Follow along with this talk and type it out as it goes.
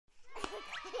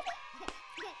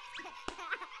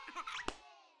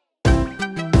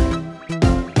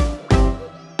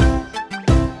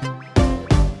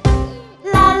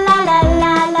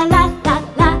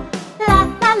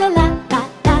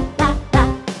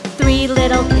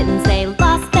little kittens, they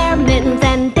lost their mittens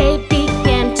and they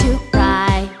began to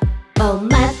cry. Oh,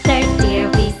 mother dear,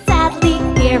 we sadly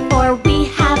fear, for we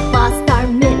have lost our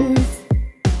mittens.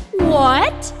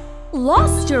 What?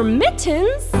 Lost your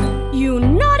mittens? You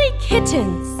naughty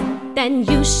kittens! Then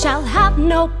you shall have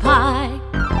no pie.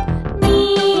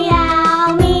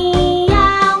 Meow,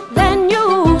 meow. Then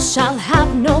you shall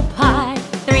have no pie.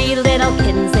 3 little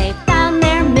kittens, they found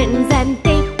their mittens and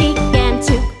they began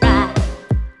to cry.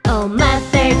 Oh,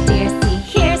 mother dear, see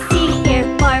here,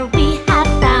 for we have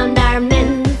found our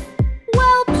mittens.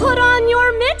 Well, put on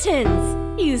your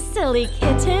mittens, you silly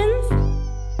kittens,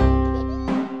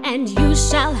 and you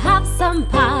shall have some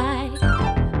pie.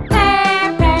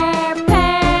 Purr, purr,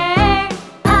 purr.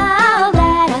 Oh,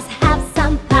 let us have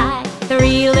some pie.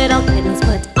 3 little kittens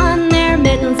put on their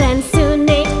mittens and soon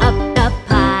ate up the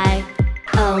pie.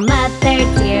 Oh, mother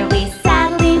dear, we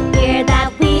sadly fear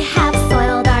that we have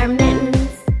soiled our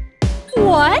mittens.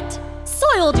 What?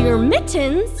 Soiled your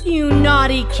mittens, you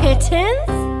naughty kittens?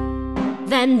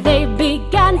 Then they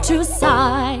began to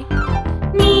sigh.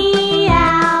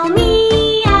 Meow,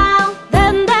 meow.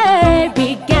 Then they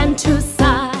began to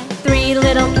sigh. 3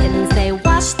 little kittens, they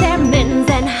washed their mittens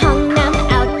and hung them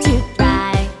out to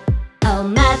dry. Oh,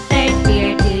 mother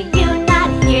dear, do you not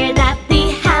hear that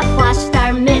we have washed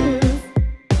our mittens?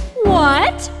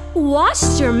 What?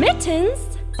 Washed your mittens?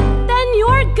 Then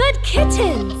you're good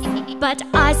kittens. But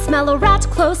I smell a rat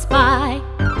close by.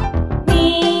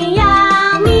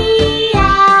 Meow,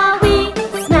 meow, we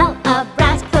smell a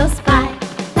rat close by.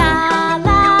 La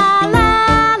la la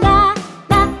la,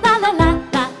 la la la la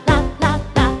la la la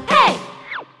la. Hey!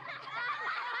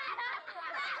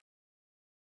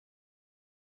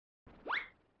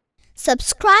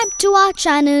 Subscribe to our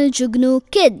channel Jugnu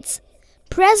Kids.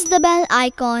 Press the bell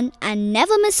icon and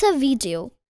never miss a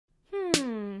video.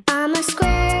 I'm a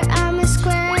square,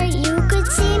 you could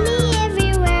see me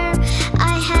everywhere.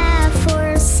 I have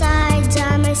 4 sides,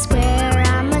 I'm a square.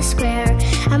 I'm a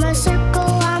circle,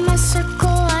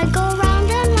 I go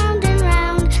round and round and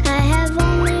round. I have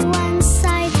only 1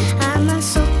 side, I'm a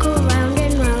circle round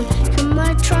and round. I'm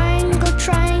a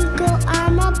triangle,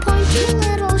 I'm a pointy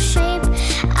little shape.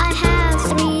 I have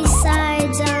 3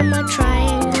 sides, I'm a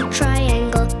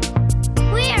triangle.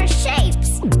 We are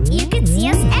shapes, you can see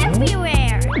us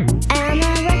everywhere. I'm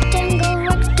a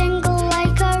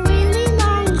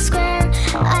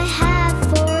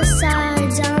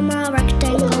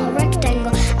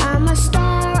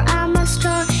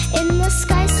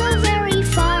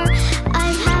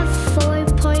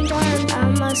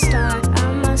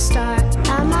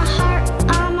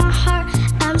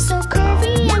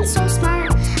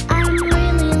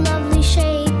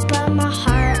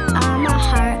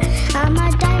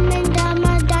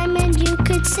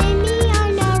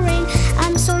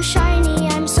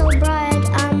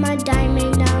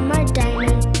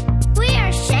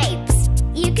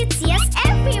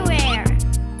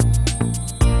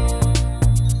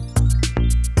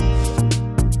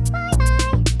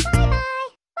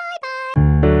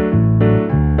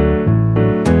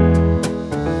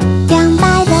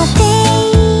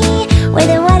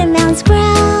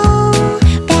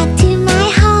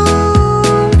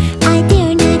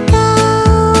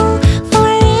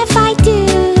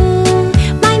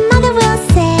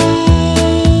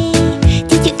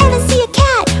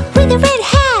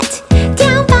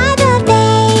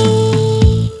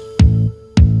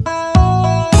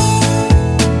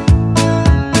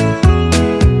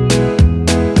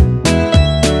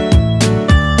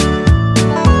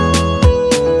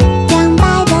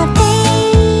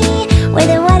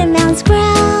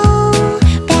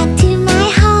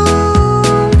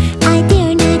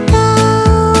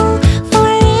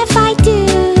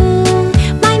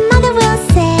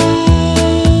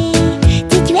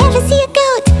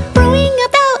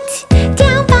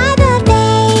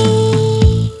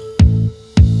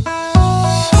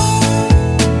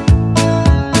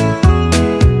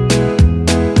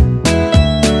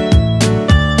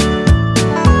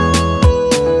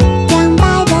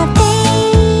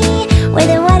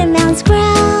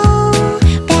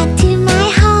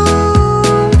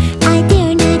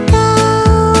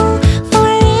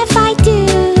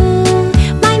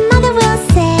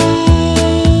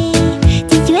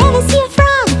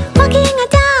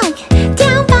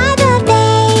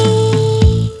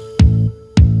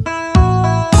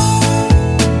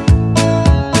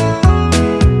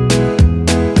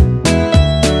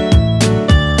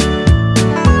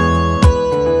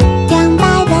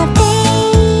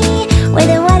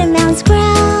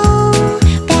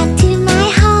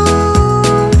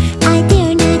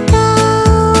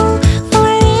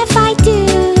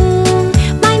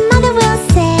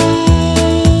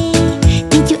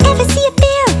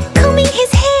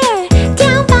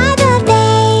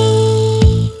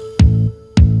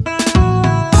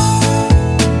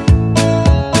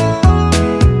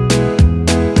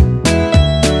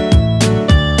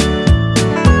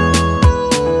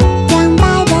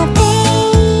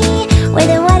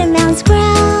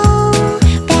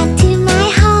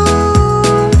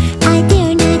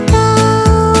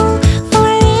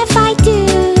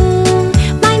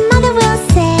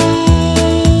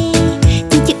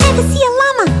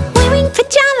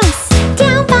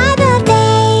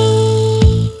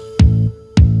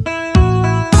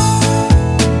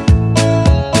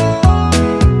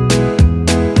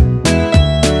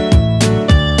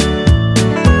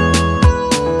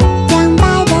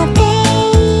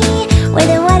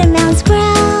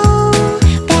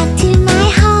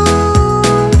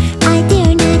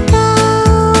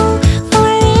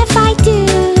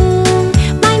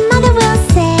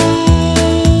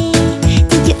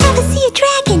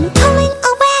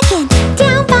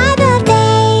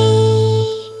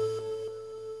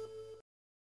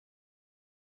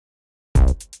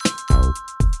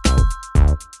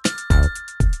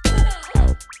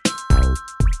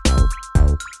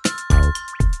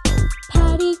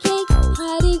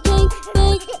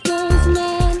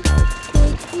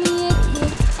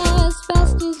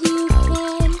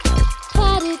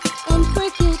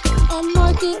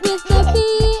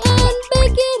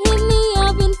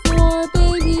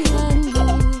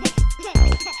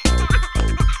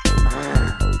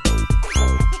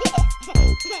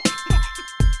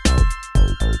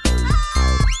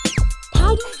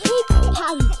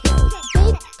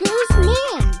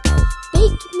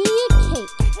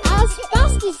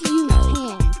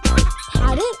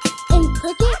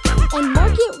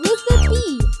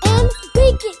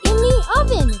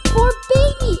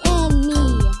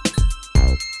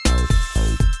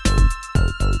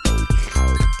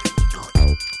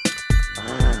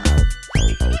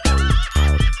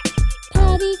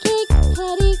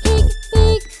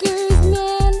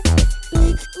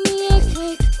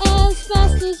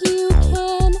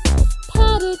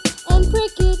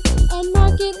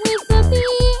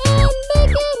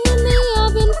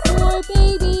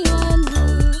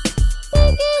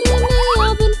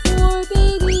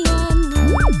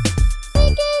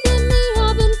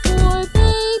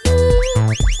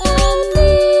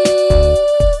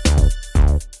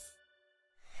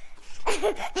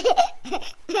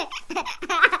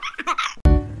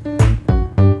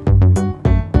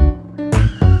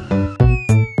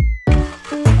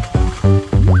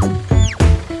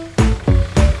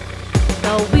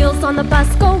the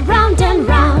bus go round and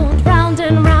round, round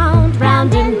and round,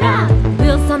 round and round.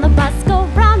 Wheels on the bus go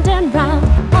round and round,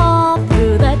 all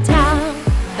through the town.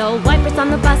 The wipers on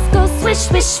the bus go swish,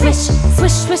 swish, swish,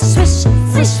 swish, swish, swish,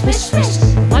 swish, swish,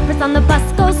 swish. Wipers on the bus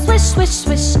go swish, swish,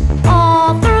 swish,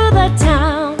 all through the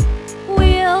town.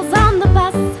 Wheels on the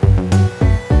bus.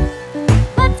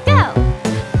 Let's go.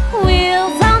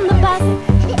 Wheels on the bus.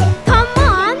 Come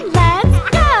on, let's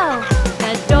go.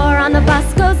 The door on the bus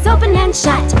goes open and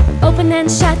shut, open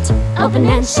and shut, open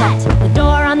and shut. The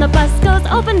door on the bus goes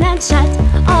open and shut,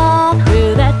 all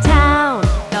through the town.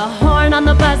 The horn on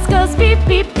the bus goes beep,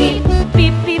 beep, beep,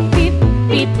 beep, beep, beep,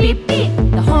 beep, beep, beep.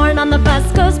 The horn on the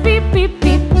bus goes beep, beep,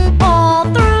 beep, all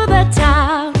through the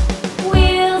town.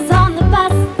 Wheels on the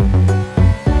bus.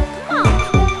 Come on.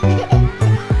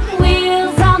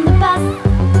 Wheels on the bus.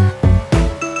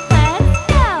 Let's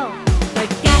go. The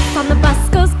gas on the bus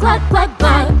goes glug, glug,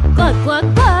 glug, glug,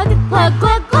 glug, glug, glug,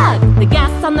 glug, glug. The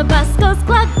gas on the bus goes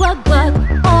glug, glug, glug,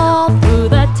 all through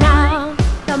the town.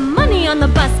 The money on the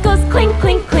bus goes clink,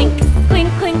 clink, clink, clink,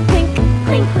 clink, clink,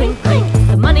 clink, clink, clink.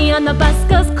 The money on the bus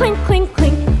goes clink, clink,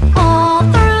 clink, all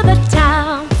through the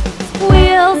town.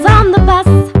 Wheels on the bus.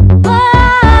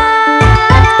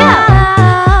 Let's go.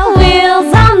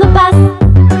 Wheels on the bus.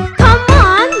 Come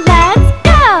on, let's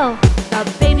go. The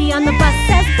baby on the bus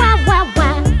says wah, wah,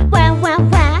 wah, wah, wah,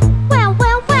 wah, wah,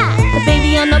 wah, wah. The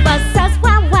baby on the bus says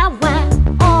wah, wah, wah,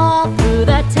 all through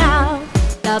the town.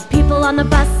 The people on the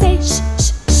bus say shh,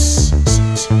 shh, shh,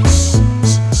 shh, shh,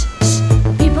 shh, shh.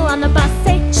 People on the bus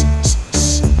say shh, shh,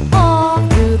 shh, all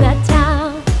through the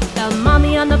town. The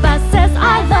mommy on the bus says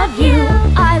I love you,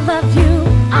 I love you,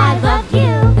 I love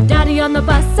you. The daddy on the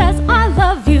bus says I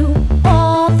love you,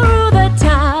 all through the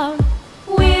town.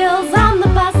 Wheels on the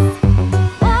bus.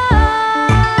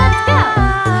 Let's go.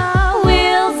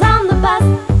 Wheels on the bus.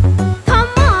 Come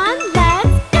on,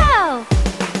 let's go.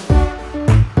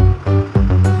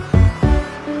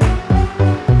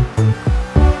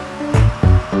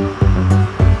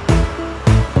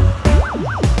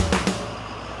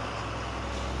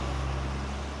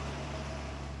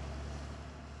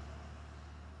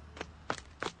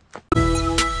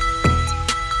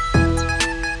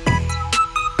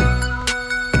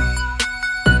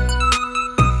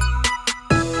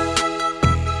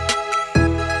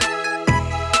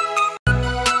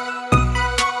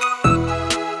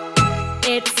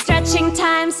 It's stretching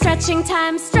time, stretching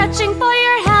time, stretching for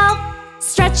your health.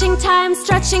 Stretching time,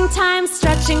 stretching time,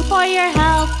 stretching for your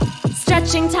health.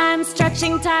 Stretching time,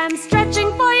 stretching time,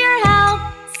 stretching for your health.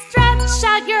 Stretch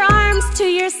out your arms to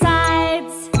your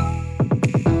sides.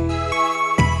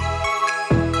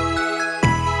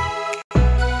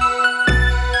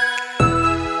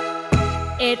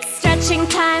 It's stretching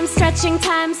time, stretching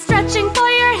time, stretching for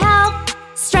your health.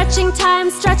 Stretching time,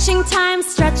 stretching time,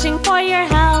 stretching for your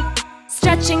health.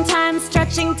 Stretching time,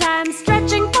 stretching time,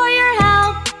 stretching for your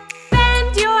health.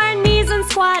 Bend your knees and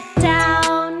squat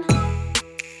down.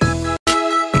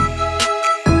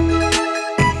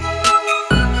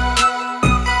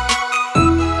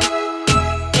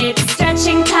 It's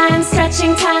stretching time,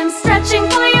 stretching time, stretching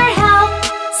for your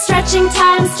health. Stretching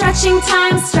time, stretching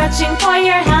time, stretching for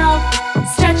your health.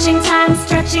 Stretching time,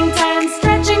 stretching time,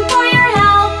 stretching for your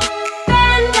health.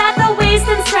 Bend at the waist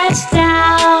and stretch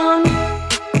down.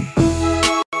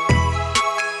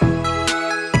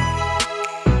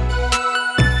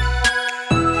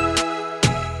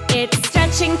 It's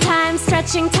stretching time,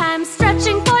 stretching time,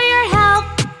 stretching for your health.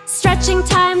 Stretching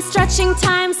time, stretching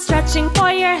time, stretching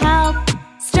for your health.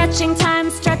 Stretching time,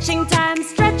 stretching time,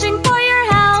 stretching for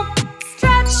your health.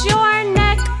 Stretch your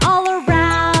neck all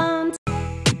around.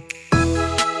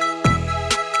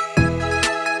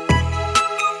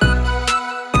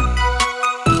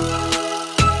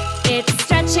 It's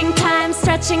stretching time,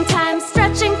 stretching time,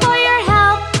 stretching for your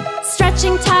health.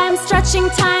 Stretching time, stretching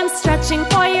time, stretching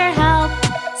for your health.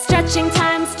 Stretching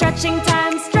time, stretching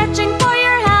time, stretching for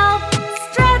your health.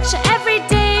 Stretch every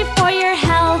day for your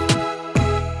health.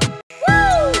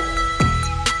 Woo!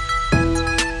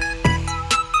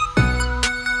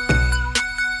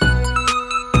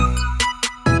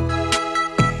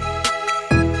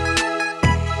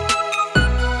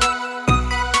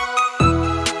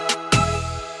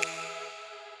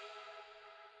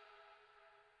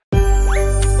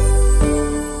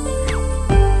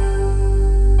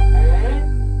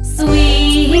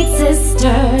 Sweet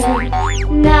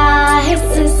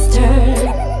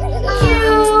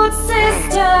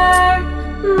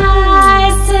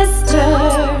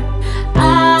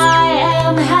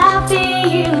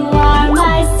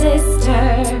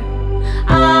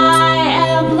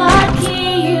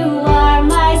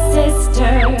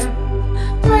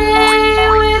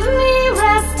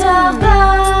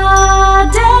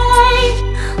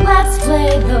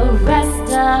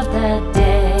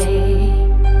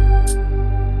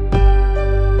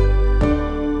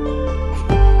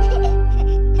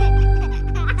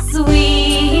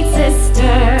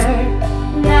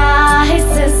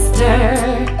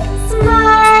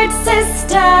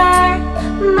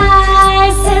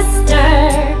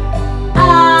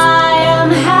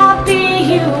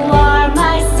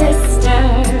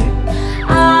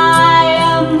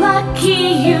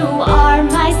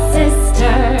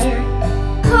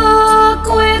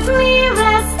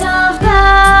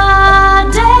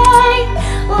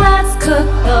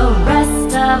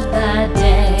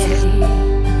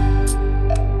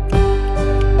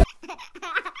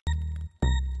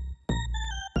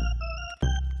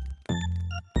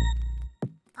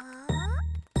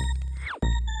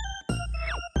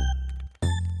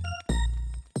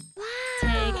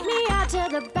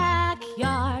the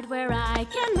backyard where I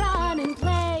can run and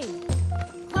play.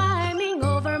 Climbing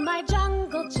over my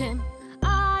jungle gym,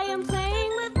 I am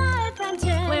playing with my friend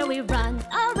Tim. Where we run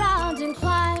around and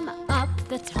climb up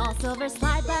the tall silver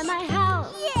slide by my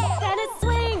house. Yeah. Then it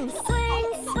swings, swing,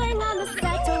 swing on the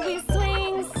set till we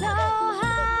swing so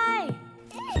high.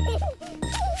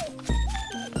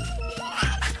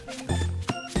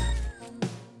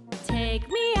 Take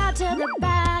me out to the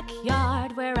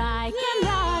backyard where I can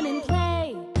run and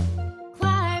play.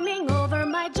 Climbing over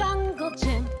my jungle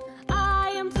gym,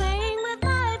 I am playing with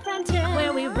my friend Tim.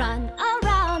 Where we run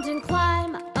around and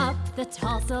climb up the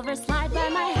tall silver slide by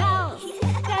my house.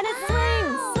 Then it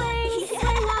swings, swing,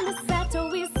 swing on the set till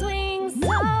we swing so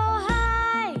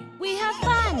high. We have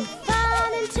fun,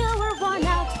 fun until we're worn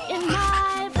out in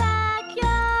my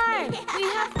backyard. We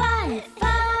have fun,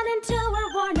 fun until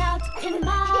we're worn out in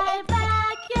my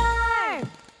backyard.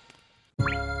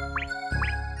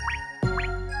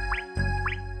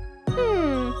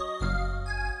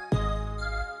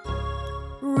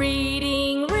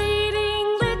 Reading,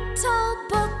 reading, little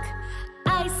book.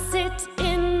 I sit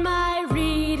in my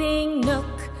reading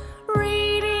nook.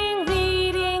 Reading,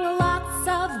 reading, lots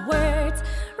of words.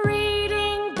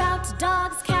 Reading about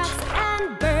dogs, cats,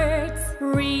 and birds.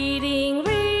 Reading,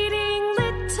 reading,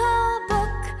 little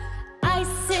book. I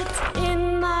sit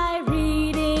in my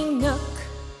reading nook.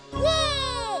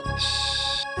 Yay!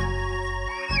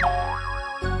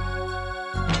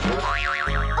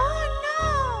 Oh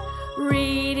no!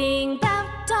 Reading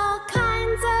about all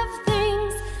kinds of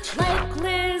things, like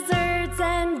lizards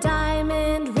and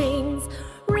diamond rings.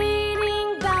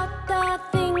 Reading about the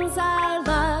things I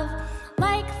love,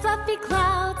 like fluffy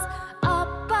clouds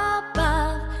up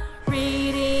above.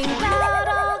 Reading about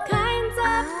all kinds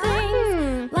of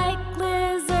things, like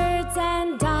lizards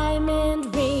and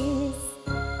diamond rings.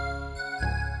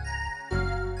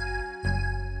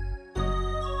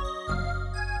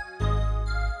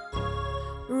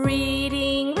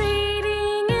 Reading,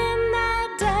 reading in the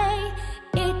day,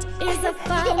 it is a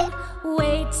fun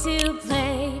way to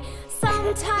play.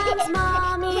 Sometimes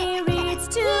mommy reads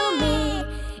to me,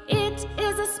 it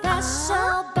is a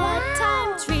special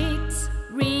bedtime treat.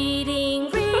 Reading,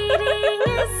 reading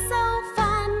is so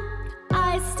fun,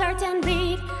 I start and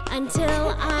read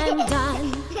until I'm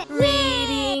done.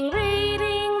 Reading,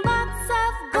 reading, lots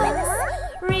of books.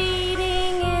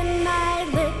 Reading in my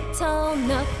little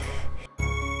nook.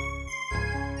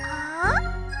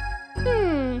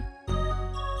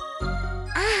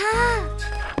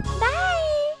 Bye!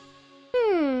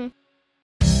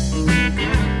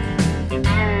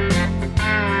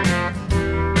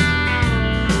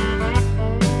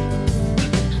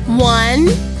 1,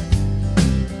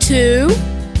 2,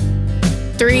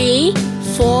 3,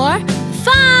 4,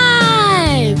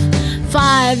 5.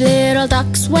 5 little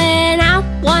ducks went out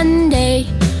one day,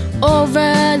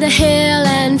 over the hill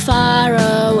and far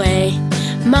away.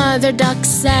 Mother duck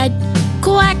said,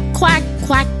 quack, quack,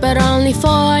 quack, but only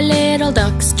 4 little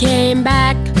ducks came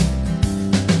back.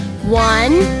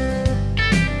 1,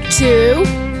 2,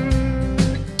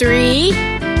 3,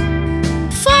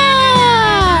 4.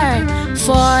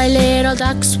 4 little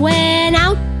ducks went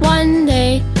out one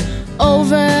day,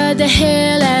 over the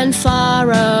hill and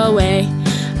far away.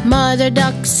 Mother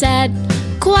duck said,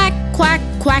 quack, quack,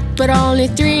 quack, but only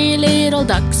 3 little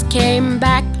ducks came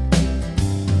back.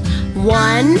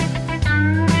 1,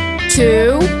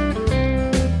 2,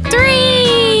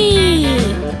 3.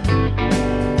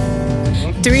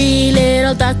 3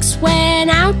 little ducks went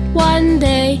out one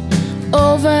day,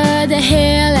 over the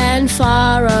hill and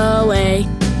far away.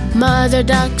 Mother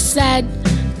duck said,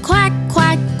 quack,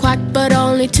 quack, quack, but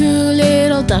only 2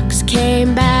 little ducks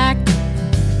came back.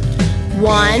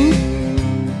 1,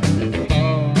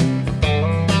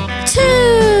 2.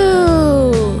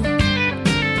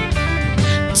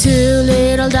 2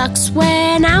 little ducks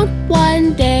went out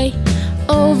one day,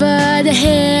 over the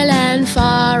hill and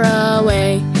far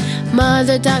away.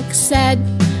 Mother duck said,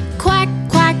 quack,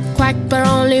 quack, quack, but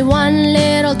only 1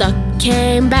 little duck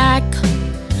came back.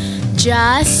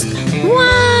 Just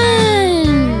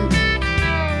 1.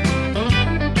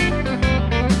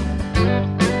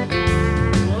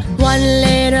 1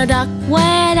 little duck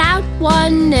went out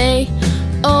one day,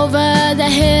 over the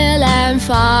hill and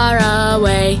far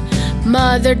away.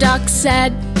 Mother duck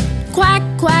said, quack,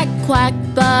 quack, quack,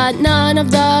 but none of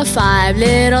the 5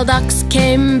 little ducks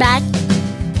came back.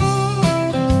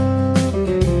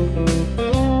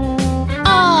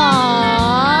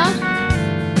 Aww.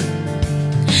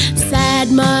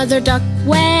 Sad mother duck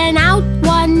went out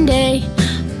one day,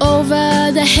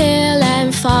 over the hill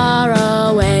and far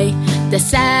away. The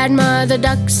sad mother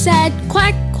duck said,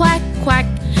 quack, quack, quack,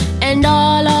 and all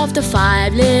the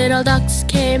 5 little ducks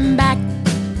came back.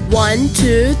 1,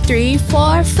 2, 3,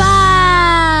 4,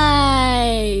 5.